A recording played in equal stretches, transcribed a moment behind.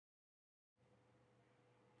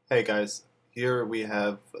Hey guys, here we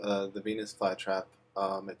have the Venus flytrap.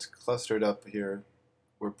 It's clustered up here.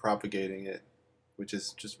 We're propagating it, which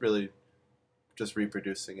is just really just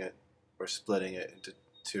reproducing it or splitting it into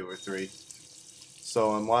two or three.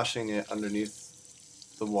 So I'm washing it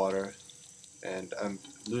underneath the water and I'm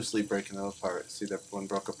loosely breaking them apart. See that one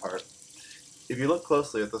broke apart. If you look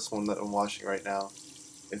closely at this one that I'm washing right now,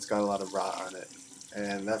 it's got a lot of rot on it.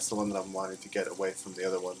 And that's the one that I'm wanting to get away from the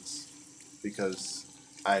other ones because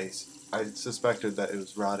I I suspected that it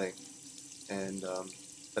was rotting, and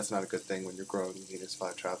that's not a good thing when you're growing Venus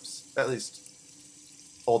flytraps. At least,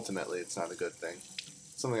 ultimately, it's not a good thing.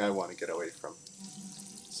 It's something I want to get away from.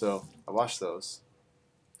 So I wash those,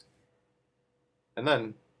 and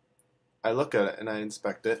then I look at it and I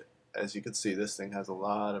inspect it. As you can see, this thing has a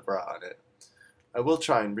lot of rot on it. I will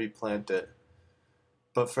try and replant it,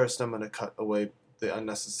 but first I'm going to cut away the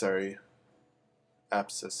unnecessary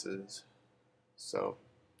abscesses. So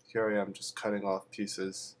here I am just cutting off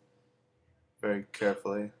pieces very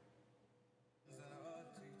carefully.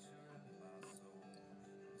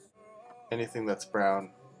 Anything that's brown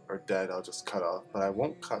or dead I'll just cut off, but I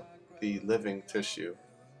won't cut the living tissue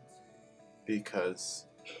because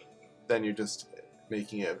then you're just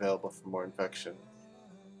making it available for more infection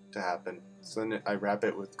to happen. So then I wrap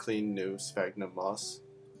it with clean new sphagnum moss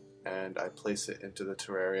and I place it into the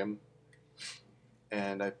terrarium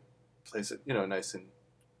and I place it, nice and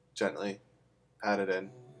gently, pat it in.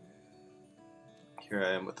 Here I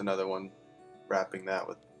am with another one, wrapping that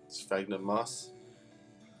with sphagnum moss,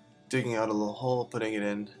 digging out a little hole, putting it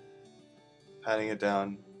in, patting it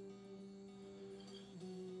down,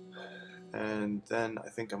 and then I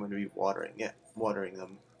think I'm going to be watering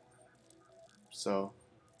them. So,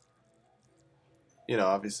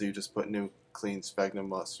 obviously you just put new clean sphagnum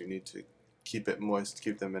moss. You need to keep it moist,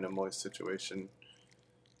 keep them in a moist situation.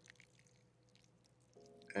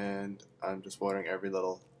 And I'm just watering every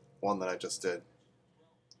little one that I just did.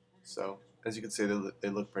 So, as you can see, they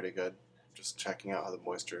look pretty good. Just checking out how the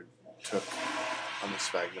moisture took on the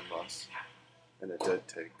sphagnum moss. And it did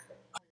take.